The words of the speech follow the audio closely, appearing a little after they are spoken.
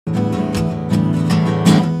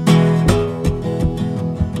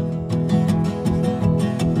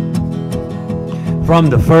From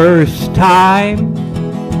the first time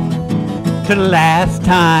to the last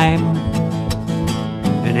time,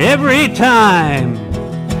 and every time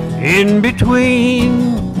in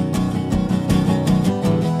between,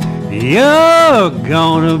 you're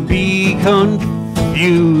gonna be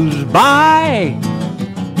confused by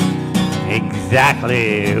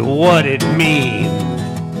exactly what it means.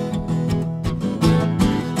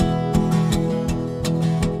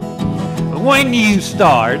 When you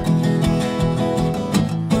start,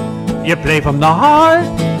 you play from the heart,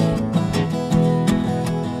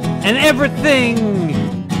 and everything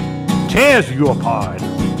tears you apart.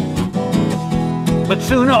 But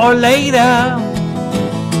sooner or later,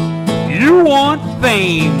 you want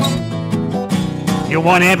fame. You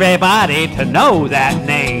want everybody to know that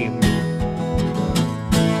name.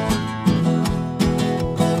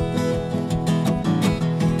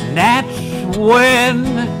 And that's when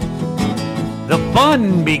the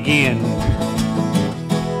fun begins.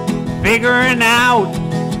 Figuring out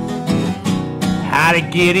how to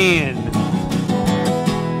get in.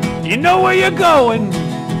 You know where you're going,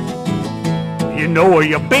 you know where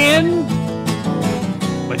you've been,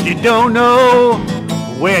 but you don't know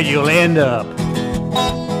where you'll end up.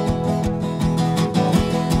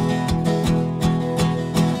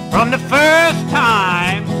 From the first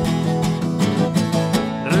time,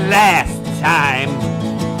 the last time,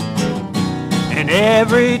 and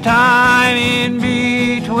every time in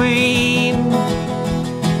between,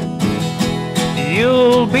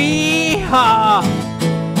 you'll be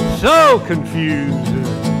so confused,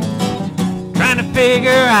 trying to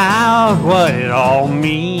figure out what it all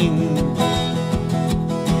means.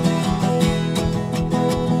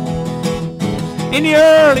 In the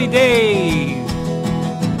early days,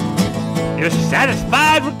 you're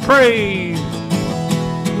satisfied with praise.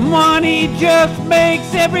 Money just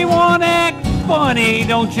makes everyone act funny,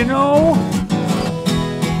 don't you know?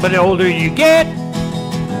 But the older you get,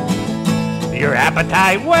 your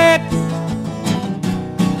appetite whets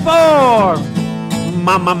for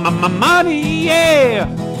money, yeah.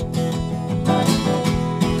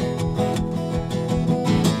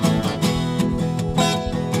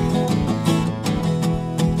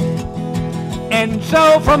 And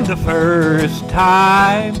so from the first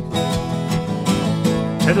time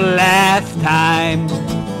to the last time,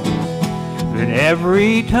 and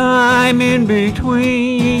every time in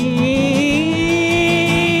between,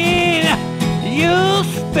 you'll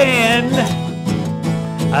spend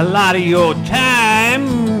a lot of your time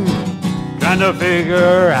trying to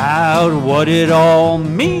figure out what it all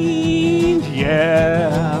means,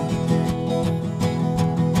 yeah.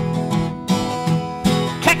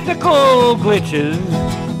 Technical glitches,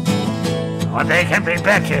 or they can be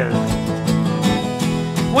bitches.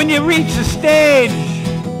 When you reach the stage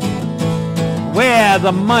where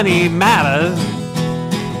the money matters,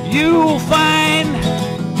 you'll find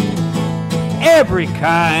every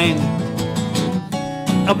kind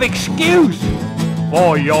of excuse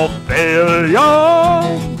for your failure.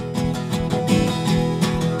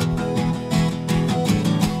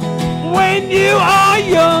 When you are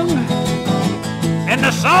young and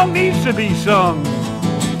the song needs to be sung,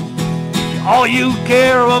 all you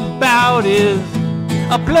care about is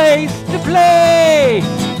a place to play.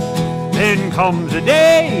 Then comes a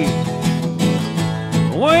day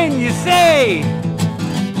when you say,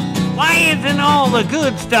 why isn't all the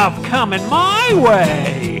good stuff coming my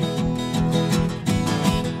way?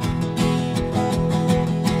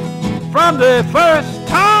 From the first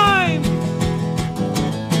time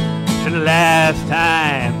to the last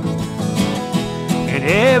time, and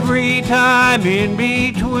every time in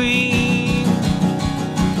between,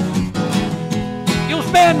 you'll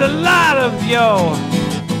spend a lot of your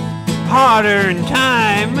hard-earned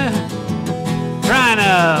time trying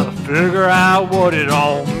to figure out what it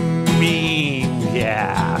all means,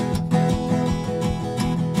 yeah.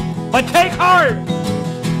 But take heart,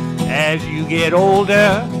 as you get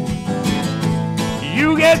older,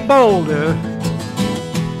 you get bolder,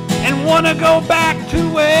 and want to go back to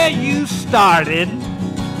where you started.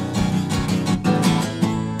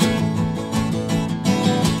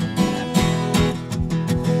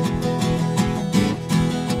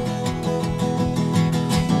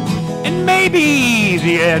 And maybe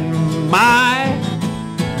the end, my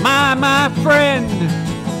friend,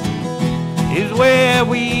 is where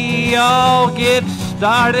we all get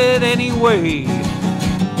started anyway.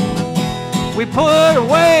 We put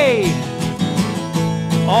away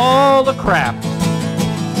all the crap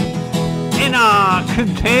and are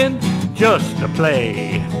content just to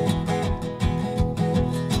play.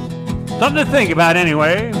 Something to think about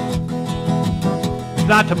anyway. If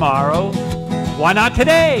not tomorrow, why not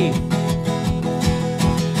today?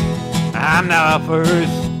 I'm now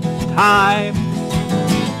first time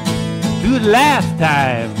to the last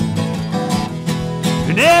time,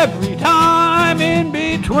 and every time in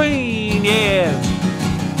between, yeah.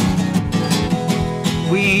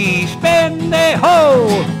 We spend a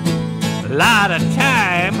whole lot of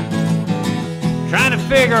time trying to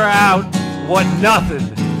figure out what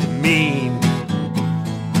nothing means.